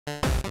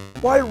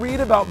Why read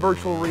about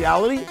virtual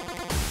reality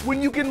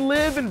when you can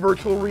live in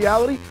virtual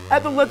reality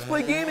at the Let's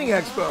Play Gaming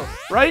Expo,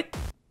 right?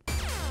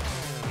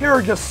 Here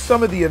are just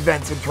some of the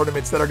events and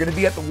tournaments that are going to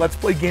be at the Let's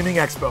Play Gaming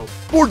Expo.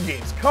 Board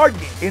games, card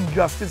games,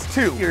 Injustice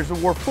 2, Gears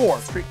of War 4,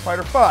 Street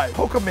Fighter 5,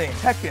 Pokemon,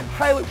 Tekken,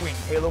 Pilot Wing,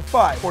 Halo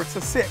 5,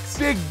 Forza 6,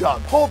 Big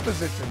Dog, Pole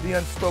Position, The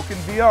Unspoken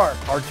VR,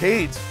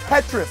 arcades,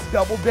 Tetris,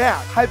 Double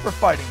Dash, Hyper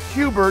Fighting,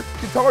 Hubert,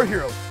 Guitar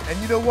Hero, and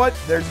you know what?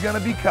 There's going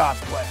to be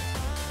cosplay.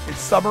 It's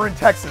summer in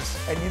Texas,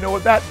 and you know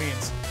what that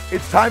means.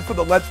 It's time for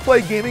the Let's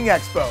Play Gaming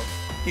Expo.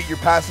 Get your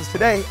passes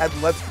today at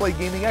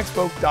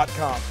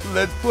letsplaygamingexpo.com.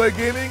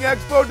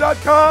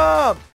 Letsplaygamingexpo.com!